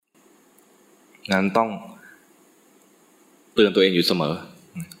นั้นต้องเตือนตัวเองอยู่เสม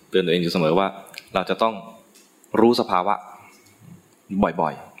อว่าเราจะต้องรู้สภาวะบ่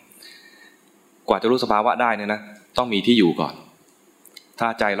อยๆกว่าจะรู้สภาวะได้เนี่ยนะต้องมีที่อยู่ก่อนถ้า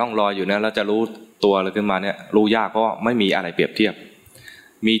ใจล่องลอยอยู่นะแล้วจะรู้ตัวอะไรขึ้นมาเนี่ยรู้ยากเพราะไม่มีอะไรเปรียบเทียบ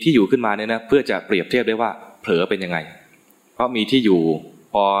มีที่อยู่ขึ้นมาเนี่ยนะเพื่อจะเปรียบเทียบได้ว่าเผลอเป็นยังไงเพราะมีที่อยู่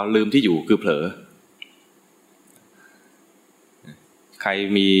พอลืมที่อยู่คือเผลอใคร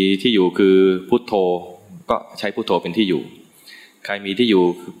มีที่อยู่คือพุทโธก็ใช้พุทโธเป็นที่อยู่ใครมีที่อยู่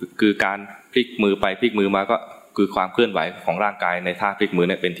คือการพลิกมือไปพลิกมือมาก็คือความเคลื่อนไหวของร่างกายในท่าพลิกมือ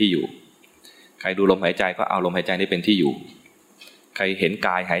เนี่ยเป็นที่อยู่ใครดูลมหายใจก็เอาลมหายใจนี่เป็นที่อยู่ใครเห็นก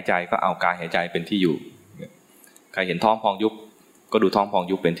ายหายใจก็เอากายหายใจเป็นที่อยู่ใครเห็นท้องพองยุบก็ดูท้องพอง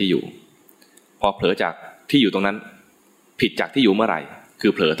ยุบเป็นที่อยู่พอเผลอจากที่อยู่ตรงนั้นผิดจากที่อยู่เมื่อไหร่คื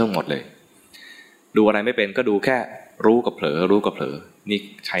อเผลอทั้งหมดเลยดูอะไรไม่เป็นก็ดูแค่รู้กับเผลอนี่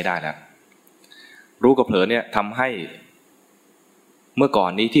ใช้ได้แล้วรู้กับเผลอเนี่ยทำให้เมื่อก่อ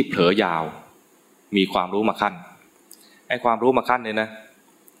นนี้ที่เผลอยาวมีความรู้มาขั้นไอ้ความรู้มาขั้นเนี่ยนะ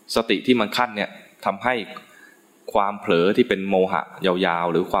สติที่มันขั้นเนี่ยทำให้ความเผลอที่เป็นโมหะยาว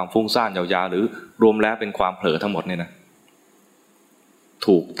ๆหรือความฟุ้งซ่านยาวๆหรือรวมแล้วเป็นความเผลอทั้งหมดเนี่ยนะ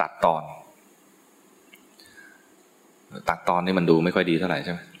ถูกตัดตอนนี่มันดูไม่ค่อยดีเท่าไหร่ใ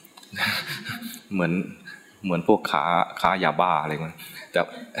ช่ไหม เหมือนพวกค้ายาบ้าอะไรมันแต่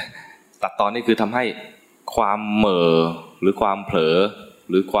ตัดตอนนี่คือทำให้ความเหม่อหรือความเผลอ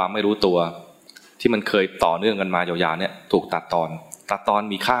หรือความไม่รู้ตัวที่มันเคยต่อเนื่องกันมายาวๆเนี่ยถูกตัดตอน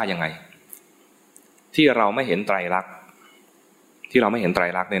มีค่ายังไงที่เราไม่เห็นไตรลักษณ์เ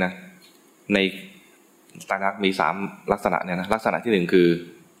นี่ยนะในไตรลักษณ์มี3ลักษณะเนี่ยนะลักษณะที่1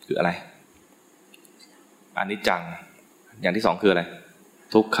คืออะไรอนิจจังอย่างที่2คืออะไร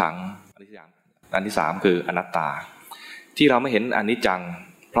ทุกขังอันที่3คืออนัตตาที่เราไม่เห็นอนิจจัง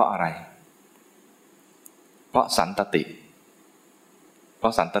เพราะอะไรเพราะสันตติ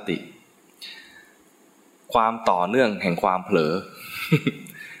ความต่อเนื่องแห่งความเผลอ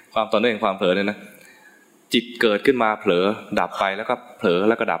ความต่อเนื่องแห่งความเผลอเนี่ยนะจิตเกิดขึ้นมาเผลอดับไปแล้วก็เผลอ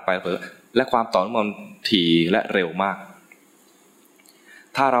แล้วก็ดับไปเผลอและความต่อเนื่องมันถี่และเร็วมาก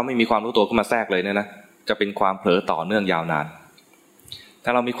ถ้าเราไม่มีความรู้ตัวขึ้นมาแทรกเลยเนี่ยนะจะเป็นความเผลอต่อเนื่องยาวนานถ้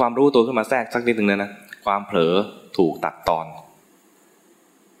าเรามีความรู้ตัวขึ้นมาแทรกสักนิดนึงนะความเผลอถูกตัดตอน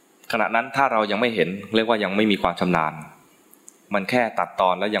ขณะนั้นถ้าเรายังไม่เห็นเรียกว่ายังไม่มีความชำนาญมันแค่ตัดตอ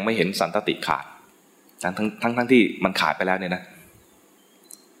นแล้วยังไม่เห็นสันตติขาดทั้งที่มันขาดไปแล้วเนี่ยนะ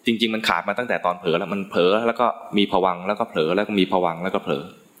จริงๆมันขาดมาตั้งแต่ตอนเผลอแล้วมันเผลอแล้วก็มีภวังค์แล้วก็เผลอแล้วก็มีภวังค์แล้วก็เผลอ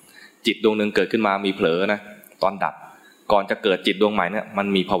จิตดวงนึงเกิดขึ้นมามีเผลอนะตอนดับก่อนจะเกิดจิตดวงใหม่เนี่ยมัน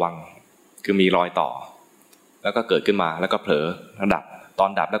มีภวังค์คือมีรอยต่อแล้วก็เกิดขึ้นมาแล้วก็เผลอแล้วดับตอน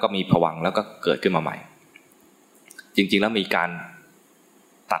ดับแล้วก็มีภวังค์แล้วก็เกิดขึ้นมาใหม่จริงๆแล้วมีการ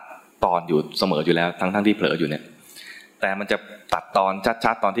ตัดตอนอยู่เสมออยู่แล้วทั้งที่เผลออยู่เนี่ยแต่มันจะตัดตอน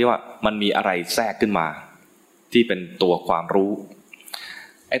ชัดๆตอนที่ว่ามันมีอะไรแทรกขึ้นมาที่เป็นตัวความรู้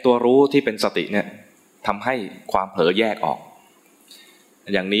ไอ้ตัวรู้ที่เป็นสติเนี่ยทำให้ความเผลอแยกออก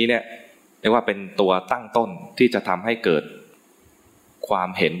อย่างนี้เนี่ยเรียกว่าเป็นตัวตั้งต้นที่จะทำให้เกิดความ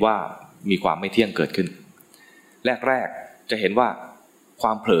เห็นว่ามีความไม่เที่ยงเกิดขึ้นแรกๆจะเห็นว่าคว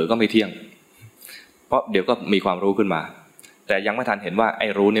ามเผลอก็ไม่เที่ยงเพราะเดี๋ยวก็มีความรู้ขึ้นมาแต่ยังไม่ทันเห็นว่าไอ้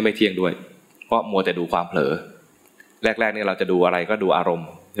รู้นี่ไม่เที่ยงด้วยเพราะมัวแต่ดูความเผลอแรกๆนี่เราจะดูอะไรก็ดูอารมณ์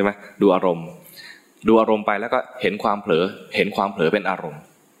ใช่ไหมดูอารมณ์ไปแล้วก็เห็นความเผลอเป็นอารมณ์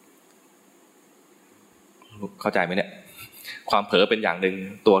เข้าใจไหมเนี่ยความเผลอเป็นอย่างหนึ่ง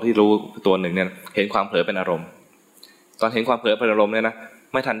ตัวที่รู้ตัวหนึ่งเนี่ยเห็นความเผลอเป็นอารมณ์ตอนเห็นความเผลอเป็นอารมณ์เนี่ยนะ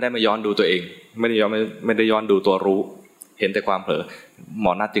ไม่ทันได้มาย้อนดูตัวเองไม่ได้ย้อนดูตัวรู้เห็นแต่ความเผลอหม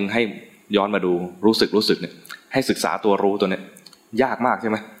อนัดจึงให้ย้อนมาดูรู้สึกเนี่ยให้ศึกษาตัวรู้ตัวเนี้ยยากมากใช่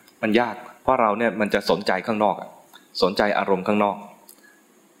ไหมมันยากเพราะเราเนี่ยมันจะสนใจข้างนอกสนใจอารมณ์ข้างนอก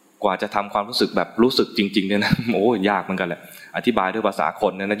กว่าจะทำความรู้สึกแบบรู้สึกจริงๆเนี่ยนะโอ้ยากเหมือนกันแหละอธิบายด้วยภาษาค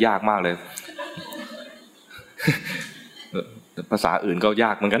นเนี่ยนะยากมากเลยภาษาอื่นก็ย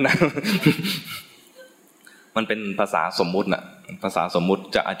ากเหมือนกันนะ มันเป็นภาษาสมมุติน่ะภาษาสมมุติ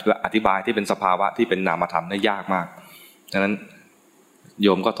จะอธิบายที่เป็นสภาวะที่เป็นนามธรรมได้ยากมากฉะนั้นโย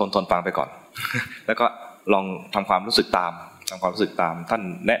มก็ทนฟังไปก่อน แล้วก็ลองทำความรู้สึกตามท่าน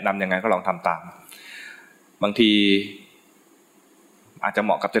แนะนำยังไงก็ลองทำตามบางทีอาจจะเห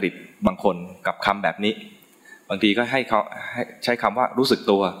มาะกับจริตบางคนกับคำแบบนี้บางทีก็ให้เขาใช้คำว่ารู้สึก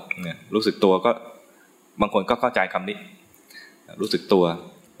ตัวเนี่ยรู้สึกตัวก็บางคนก็เข้าใจคำนี้รู้สึกตัว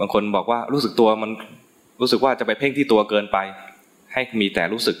บางคนบอกว่ารู้สึกตัวมันรู้สึกว่าจะไปเพ่งที่ตัวเกินไปให้มีแต่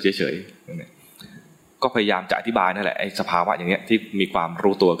รู้สึกเฉยๆก็พยายามจะอธิบายนั่นแหละไอ้สภาวะอย่างเงี้ยที่มีความ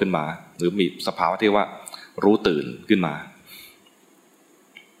รู้ตัวขึ้นมาหรือมีสภาวะที่ว่ารู้ตื่นขึ้นมา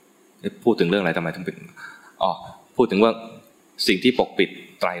พูดถึงเรื่องอะไรทำไมถึงเป็นพูดถึงว่าสิ่งที่ปกปิด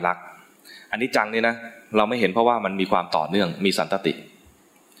ไตรลักษณ์อนิจจังนี่นะเราไม่เห็นเพราะว่ามันมีความต่อเนื่องมีสันตติ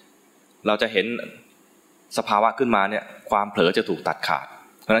เราจะเห็นสภาวะขึ้นมาเนี่ยความเผลอจะถูกตัดขาด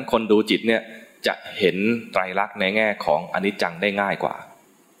เพราะฉะนั้นคนดูจิตเนี่ยจะเห็นไตรลักษณ์ในแง่ของอนิจจังได้ง่ายกว่า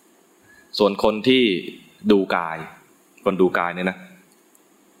ส่วนคนที่ดูกายคนดูกายเนี่ยนะ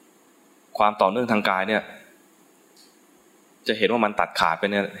ความต่อเนื่องทางกายเนี่ยจะเห็นว่ามันตัดขาดไป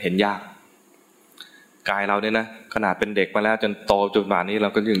เนี่ยเห็นยากกายเราเนี่ยนะขนาดเป็นเด็กมาแล้วจนโตจนป่านนี้เรา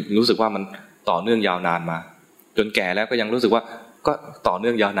ก็ยังรู้สึกว่ามันต่อเนื่องยาวนานมาจนแก่แล้วก็ยังรู้สึกว่าก็ต่อเนื่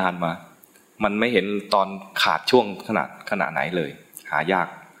องยาวนานมามันไม่เห็นตอนขาดช่วงขณะไหนเลยหายาก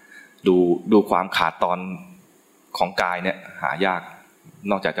ดูความขาดตอนของกายเนี่ยหายาก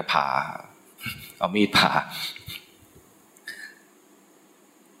นอกจากจะผ่าเอามีดผ่า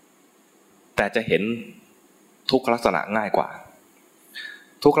แต่จะเห็นทุกขลักษณะง่ายกว่า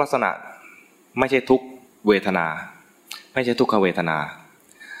ทุกขลักษณะไม่ใช่ทุกเวทนาไม่ใช่ทุกขเวทนา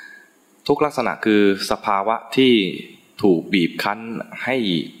ทุกลักษณะคือสภาวะที่ถูกบีบคั้นให้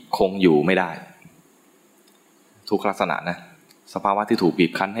คงอยู่ไม่ได้ทุกลักษณะนะสภาวะที่ถูกบี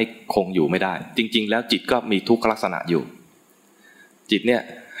บคั้นให้คงอยู่ไม่ได้จริงๆแล้วจิตก็มีทุกลักษณะอยู่จิตเนี่ย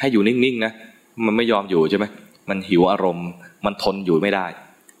ให้อยู่นิ่งๆนะมันไม่ยอมอยู่ใช่ไหมมันหิวอารมณ์มันทนอยู่ไม่ได้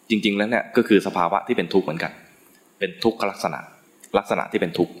จริงๆแล้วเนี่ยก็คือสภาวะที่เป็นทุกข์เหมือนกันเป็นทุกขลักษณะที่เป็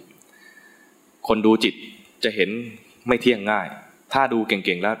นทุกข์คนดูจิตจะเห็นไม่เที่ยงง่ายถ้าดูเ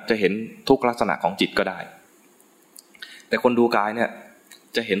ก่งๆแล้วจะเห็นทุกลักษณะของจิตก็ได้แต่คนดูกายเนี่ย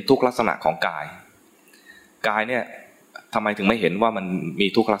จะเห็นทุกลักษณะของกายเนี่ยทำไมถึงไม่เห็นว่ามันมี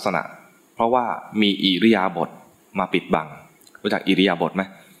ทุกลักษณะเพราะว่ามีอิริยาบถมาปิดบังรู้จักอิริยาบถไหม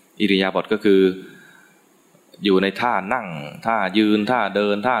อิริยาบถก็คืออยู่ในท่านั่งท่ายืนท่าเดิ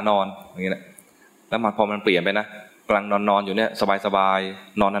นท่านอนอย่างนี้แหละแล้วพอมันเปลี่ยนไปนะกำลังนอนอยู่เนี่ยสบาย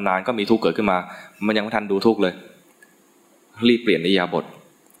ๆนอนนานๆก็มีทุกข์เกิดขึ้นมามันยังไม่ทันดูทุกข์เลยรีบเปลี่ยนอิริยาบถ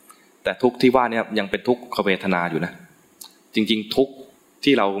แต่ทุกข์ที่ว่าเนี่ยยังเป็นทุกขเวทนาอยู่นะจริงๆทุกข์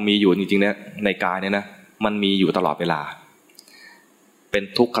ที่เรามีอยู่จริงๆเนี่ยในกายเนี่ยนะมันมีอยู่ตลอดเวลาเป็น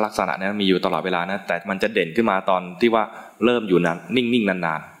ทุกขลักษณะนะมีอยู่ตลอดเวลานะแต่มันจะเด่นขึ้นมาตอนที่ว่าเริ่มอยู่นั้นนิ่งๆน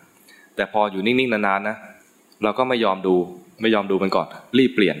านๆแต่พออยู่นิ่งๆนานๆนะเราก็ไม่ยอมดูมันก่อนรี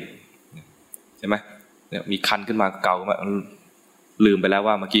บเปลี่ยนใช่ไหมเนี่ยมีคันขึ้นมาเกาลืมไปแล้ว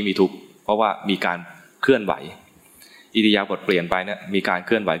ว่าเมื่อกี้มีทุกข์เพราะว่ามีการเคลื่อนไหวอิริยาบถเปลี่ยนไปเนี่ยมีการเค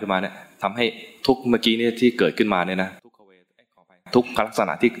ลื่อนไหวขึ้นมาเนี่ยทำให้ทุกเมื่อกี้เนี่ยที่เกิดขึ้นมาเนี่ยนะทุกขลักษณ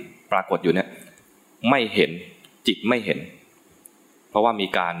ะที่ปรากฏอยู่เนี่ยไม่เห็นจิตไม่เห็นเพราะว่ามี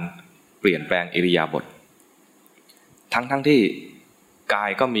การเปลี่ยนแปลงอิริยาบถทั้งที่กาย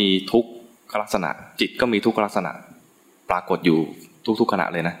ก็มีทุกขลักษณะจิตก็มีทุกขลักษณะปรากฏอยู่ทุกขณะ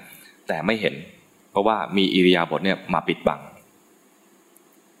เลยนะแต่ไม่เห็นเพราะว่ามีอิริยาบถเนี่ยมาปิดบัง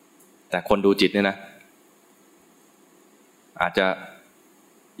แต่คนดูจิตเนี่ยนะอาจจะ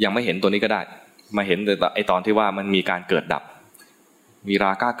ยังไม่เห็นตัวนี้ก็ได้มาเห็นแต่ไอตอนที่ว่ามันมีการเกิดดับมีร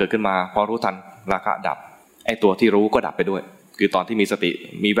าคะเกิดขึ้นมาพอรู้ทันราคะดับไอตัวที่รู้ก็ดับไปด้วยคือตอนที่มีสติ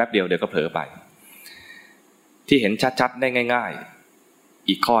มีแวบเดียวเดี๋ยวก็เผลอไปที่เห็นชัดๆได้ง่ายๆ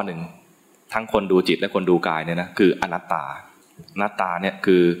อีกข้อหนึ่งทั้งคนดูจิตและคนดูกายเนี่ยนะคืออนัตตาเนี่ย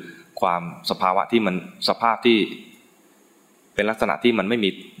คือความสภาวะที่มันสภาพที่เป็นลักษณะที่มันไ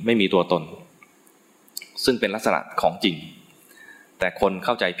ม่มีตัวตนซึ่งเป็นลักษณะของจริงแต่คนเ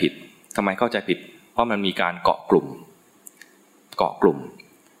ข้าใจผิดทำไมเข้าใจผิดเพราะมันมีการเกาะกลุ่ม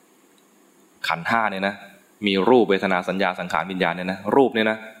ขันธ์ห้าเนี่ยนะมีรูปเวทนาสัญญาสังขารวิญญาณเนี่ยนะรูปเนี่ย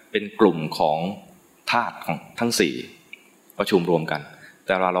นะเป็นกลุ่มของธาตุของทั้งสี่ประชุมรวมกันแ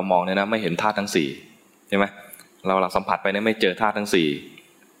ต่เรามองเนี่ยนะไม่เห็นธาตุทั้งสี่ใช่ไหมเราสัมผัสไปเนี่ยไม่เจอธาตุทั้งสี่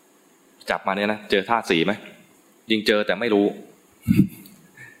จับมาเนี่ยนะเจอธาตุสี่ไหมยิ่งเจอแต่ไม่รู้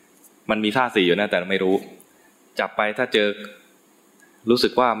มันมีธาตุสี่อยู่นะแต่ไม่รู้จับไปถ้าเจอรู้สึ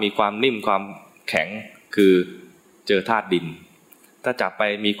กว่ามีความนิ่มความแข็งคือเจอธาตุดินถ้าจับไป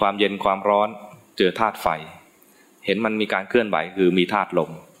มีความเย็นความร้อนเจอธาตุไฟเห็นมันมีการเคลื่อนไหวคือมีธาตุล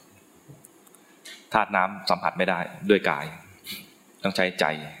มธาตุน้ำสัมผัสไม่ได้ด้วยกายต้องใช้ใจ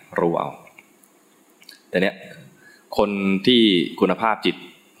รู้เอาแต่เนี้ยคนที่คุณภาพจิต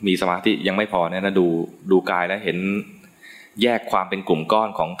มีสมาธิยังไม่พอเนี่ยนะดูกายแล้วเห็นแยกความเป็นกลุ่มก้อน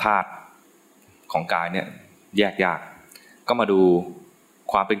ของธาตุของกายเนี่ยแยกยากก็มาดู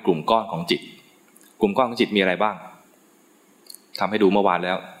ความเป็นกลุ่มก้อนของจิตกลุ่มก้อนของจิตมีอะไรบ้างทำให้ดูเมื่อวานแ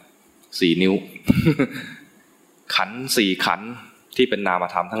ล้ว4 นิ้ว ขันธ์4ขันธ์ที่เป็นนาม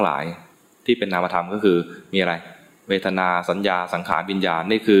ธรรมทั้งหลายที่เป็นนามธรรมก็คือมีอะไรเวทนาสัญญาสังขารวิญญาณ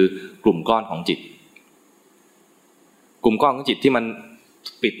นี่คือกลุ่มก้อนของจิตกลุ่มก้อนของจิตที่มัน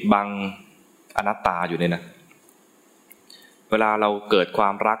ปิดบังอนัตตาอยู่เนี่ยนะ เวลาเราเกิดควา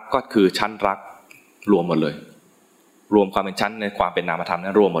มรักก็คือชั้นรักรวมหมดเลยรวมความเป็นชั้นในความเป็นนามธรรม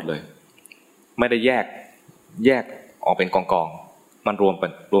นั้นรวมหมดเลยไม่ได้แยกออกเป็นกองมันรว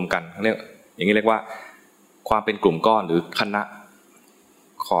มกันเรียกอย่างนี้เรียกว่าความเป็นกลุ่มก้อนหรือคณะ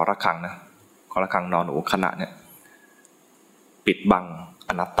ขอระฆังนะขอระฆังนอนหนูคณะเนี่ยปิดบัง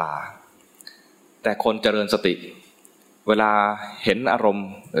อนัตตาแต่คนเจริญสติเวลาเห็นอารมณ์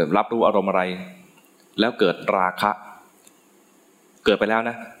รับรู้อารมณ์อะไรแล้วเกิดราคะเกิดไปแล้ว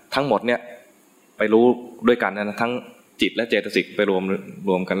นะทั้งหมดเนี่ยไปรู้ด้วยกันนะทั้งจิตและเจตสิกไป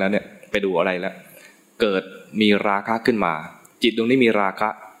รวมกันแล้วเนี่ยไปดูอะไรแล้วเกิดมีราคะขึ้นมาจิตดวงนี้มีราคะ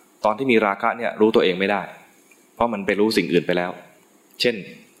ตอนที่มีราคะเนี่ยรู้ตัวเองไม่ได้เพราะมันไปรู้สิ่งอื่นไปแล้วเช่น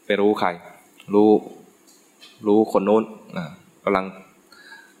ไปรู้ใครรู้คนโน้นกำ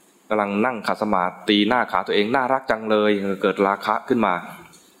ลังนั่งขัดสมาธิตีหน้าขาตัวเองน่ารักจังเลยเกิดราคะขึ้นมา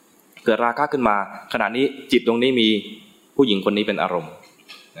ขณะนี้จิตดวงนี้มีผู้หญิงคนนี้เป็นอารมณ์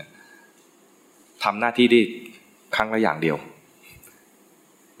ทำหน้าที่ได้ครั้งละอย่างเดียว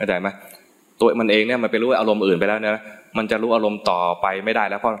เข้าใจไหมตัวมันเองเนี่ยมันไปรู้อารมณ์อื่นไปแล้วนะมันจะรู้อารมณ์ต่อไปไม่ได้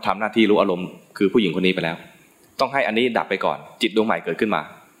แล้วเพราะทำหน้าที่รู้อารมณ์คือผู้หญิงคนนี้ไปแล้วต้องให้อันนี้ดับไปก่อนจิตดวงใหม่เกิดขึ้นมา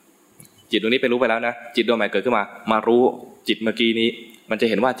จิตดวงนี้ไปรู้ไปแล้วนะจิตดวงใหม่เกิดขึ้นมารู้จิตเมื่อกี้นี้มันจะ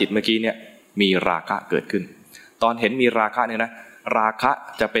เห็นว่าจิตเมื่อกี้เนี่ยมีราคะเกิดขึ้นตอนเห็นมีราคะเนี่ยนะราคะ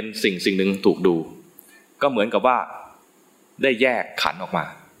จะเป็นสิ่งหนึ่งถูกดูก็เหมือนกับว่าได้แยกขันออกมา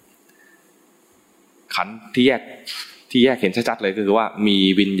ขันที่แยกเห็นชัดๆเลยคือว่ามี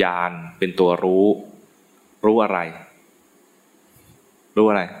วิญญาณเป็นตัวรู้อะไร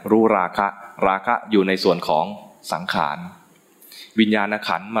รู้ราคะอยู่ในส่วนของสังขารวิญญาณ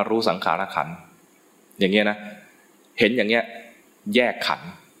ขันธ์มารู้สังขารขันธ์อย่างเงี้ยนะเห็นอย่างเงี้ยแยกขันธ์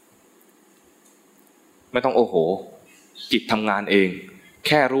ไม่ต้องโอ้โหจิตทำงานเองแ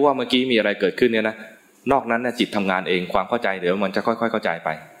ค่รู้ว่าเมื่อกี้มีอะไรเกิดขึ้นเนี่ยนะนอกนั้นนะจิตทำงานเองความเข้าใจเดี๋ยวมันจะค่อยๆเข้าใจไป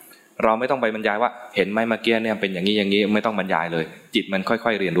เราไม่ต้องไปบรรยายว่าเห็นไหมเมื่อกี้เนี่ยเป็นอย่างนี้ไม่ต้องบรรยายเลยจิตมันค่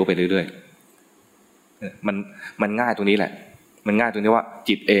อยๆเรียนรู้ไปเรื่อยๆมันง่ายตรงนี้แหละมันง่ายตรงที่ว่า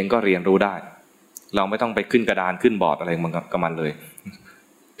จิตเองก็เรียนรู้ได้เราไม่ต้องไปขึ้นกระดานขึ้นบอร์ดอะไรกับมันเลย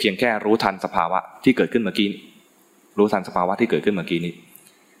เพียงแค่รู้ทันสภาวะที่เกิดขึ้นเมื่อกี้รู้ทันสภาวะที่เกิดขึ้นเมื่อกี้นี้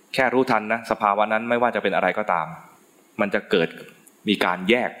แค่รู้ทันนะสภาวะนั้นไม่ว่าจะเป็นอะไรก็ตามมันจะเกิดมีการ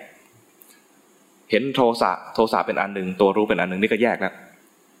แยกเห็นโทสะเป็นอันหนึ่งตัวรู้เป็นอันหนึ่งนี่ก็แยกแล้ว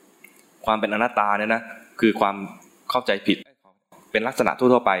ความเป็นอนัตตาเนี่ยนะคือความเข้าใจผิดเป็นลักษณะ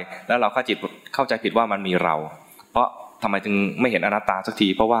ทั่วๆไปแล้วเราเข้าใจผิดว่ามันมีเราเพราะทำไมจึงไม่เห็นอนัตตาสักที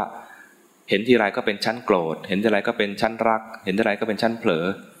เพราะว่าเห็นทีไรก็เป็นชั้นโกรธเห็นทีไรก็เป็นชั้นรักเห็นทีไรก็เป็นชั้นเผลอ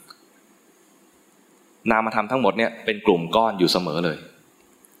นามธรรมทั้งหมดเนี่ยเป็นกลุ่มก้อนอยู่เสมอเลย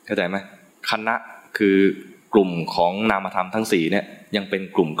เข้าใจไหมคณะคือกลุ่มของนามธรรมทั้ง4เนี่ยยังเป็น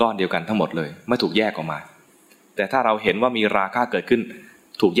กลุ่มก้อนเดียวกันทั้งหมดเลยไม่ถูกแยกออกมาแต่ถ้าเราเห็นว่ามีราคะเกิดขึ้น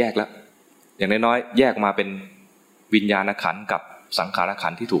ถูกแยกแล้วอย่างน้อยๆแยกมาเป็นวิญญาณขันธ์กับสังขารขั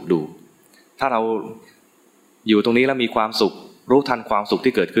นธ์ที่ถูกดูถ้าเราอยู่ตรงนี้แล้วมีความสุขรู้ทันความสุข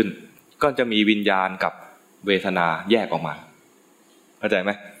ที่เกิดขึ้นก็จะมีวิญญาณกับเวทนาแยกออกมาเข้าใจไห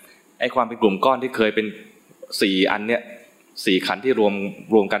มไอ้ความเป็นกลุ่มก้อนที่เคยเป็น4อันเนี่ย4ขันธ์ที่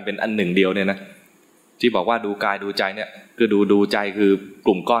รวมกันเป็นอันหนึ่งเดียวเนี่ยนะที่บอกว่าดูกายดูใจเนี่ยคือดูใจคือก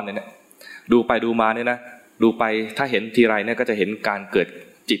ลุ่มก้อนเนี่ยดูไปดูมาเนี่ยนะดูไปถ้าเห็นทีไรเนี่ยก็จะเห็นการเกิด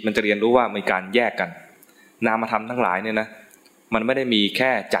จิตมันจะเรียนรู้ว่ามีการแยกกันนามธรรมทั้งหลายเนี่ยนะมันไม่ได้มีแ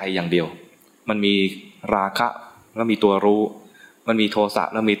ค่ใจอย่างเดียวมันมีราคะแล้วมีตัวรู้มันมีโทสะ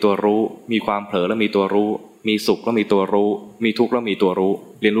แล้วมีตัวรู้มีความเผลอแล้วมีตัวรู้มีสุขแล้วมีตัวรู้มีทุกข์แล้วมีตัวรู้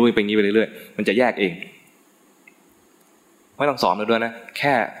เรียนรู้ไปอย่างนี้ไปเรื่อยๆมันจะแยกเองไม่ต้องสอนเลยด้วยนะแ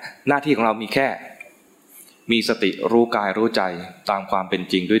ค่หน้าที่ของเรามีแค่มีสติรู้กายรู้ใจตามความเป็น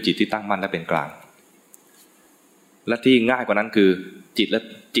จริงด้วยจิตที่ตั้งมั่นและเป็นกลางและที่ง่ายกว่านั้นคือ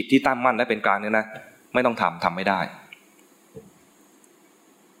จิตที่ตั้งมั่นและเป็นกลางเนี่ยนะไม่ต้องทำไม่ได้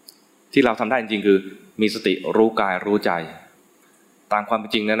ที่เราทำได้จริงๆคือมีสติรู้กายรู้ใจตามความเป็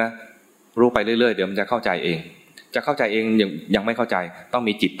นจริงนะรู้ไปเรื่อยๆเดี๋ยวมันจะเข้าใจเองจะเข้าใจเองยังไม่เข้าใจต้อง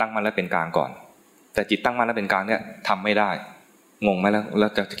มีจิตตั้งมั่นและเป็นกลางก่อนแต่จิตตั้งมั่นและเป็นกลางเนี่ยทำไม่ได้งงไหมแล้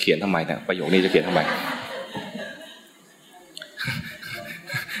วจะเขียนทำไมเนี่ยประโยคนี้จะเขียนทำไม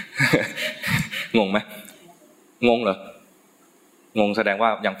งงไหมงงเหรองงแสดงว่า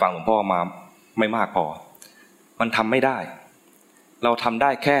ยังฟังหลวงพ่อมาไม่มากพอมันทำไม่ได้เราทำได้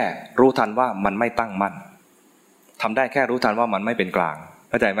แค่รู้ทันว่ามันไม่ตั้งมั่นทำได้แค่รู้ทันว่ามันไม่เป็นกลาง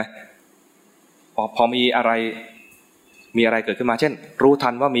เข้าใจไหมพอมีอะไรเกิดขึ้นมาเช่นรู้ทั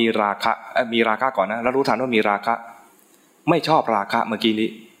นว่ามีราคะก่อนนะแล้วรู้ทันว่ามีราคะไม่ชอบราคะเมื่อกี้นี้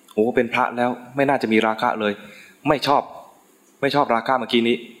โอ้เป็นพระแล้วไม่น่าจะมีราคะเลยไม่ชอบราคะเมื่อกี้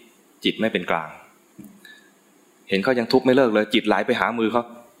นี้จิตไม่เป็นกลาง เห็นเขายังทุบไม่เลิกเลยจิตไหลไปหามือเขา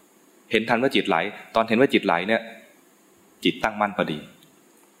เห็นทันว่าจิตไหลตอนเห็นว่าจิตไหลเนี่ยจิตตั้งมั่นพอดี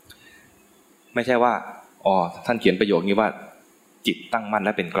ไม่ใช่ว่าอ๋อท่านเขียนประโยคนี้ว่าจิตตั้งมั่นแล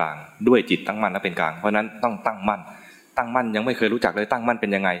ะเป็นกลางด้วยจิตตั้งมั่นและเป็นกลางเพราะนั้นต้องตั้งมั่นตั้งมั่นยังไม่เคยรู้จักเลยตั้งมั่นเป็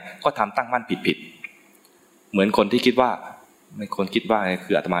นยังไงก็ทำตั้งมั่นผิดเหมือนคนที่คิดว่าไม่คนคิดว่า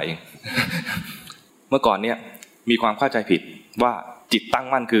คืออาตมาเอง เมื่อก่อนเนี่ยมีความเข้าใจผิดว่าจิตตั้ง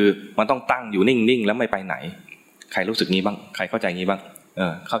มั่นคือมันต้องตั้งอยู่นิ่งๆแล้วไม่ไปไหนใครรู้สึกงี้บ้างใครเข้าใจงี้บ้าง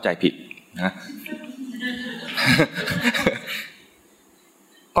เข้าใจผิดนะ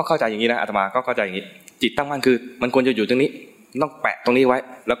ก็เข้าใจอย่างนี้นะอาตมาก็เข้าใจอย่างนี้จิตตั้งมั่นคือมันควรจะอยู่ตรงนี้ต้องแปะตรงนี้ไว้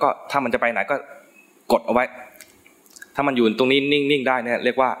แล้วก็ถ้ามันจะไปไหนก็กดเอาไว้ถ้ามันอยู่ตรงนี้นิ่งๆได้เนี่ยเ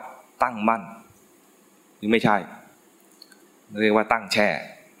รียกว่าตั้งมั่นหรือไม่ใช่เรียกว่าตั้งแช่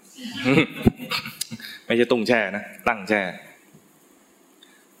ไม่ใช่ตุ้งแช่นะตั้งแช่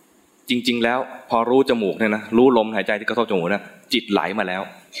จริงๆแล้วพอรู้จมูกเนี่ยนะรู้ลมหายใจที่กระทบจมูกนะจิตไหลมาแล้ว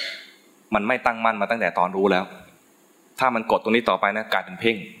มันไม่ตั้งมั่นมาตั้งแต่ตอนรู้แล้วถ้ามันกดตรงนี้ต่อไปนะกลายเป็นเ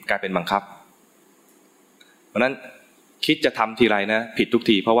พ่งกลายเป็นบังคับเพราะนั้นคิดจะทำทีไรนะผิดทุก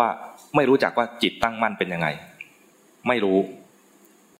ทีเพราะว่าไม่รู้จักว่าจิตตั้งมั่นเป็นยังไงไม่รู้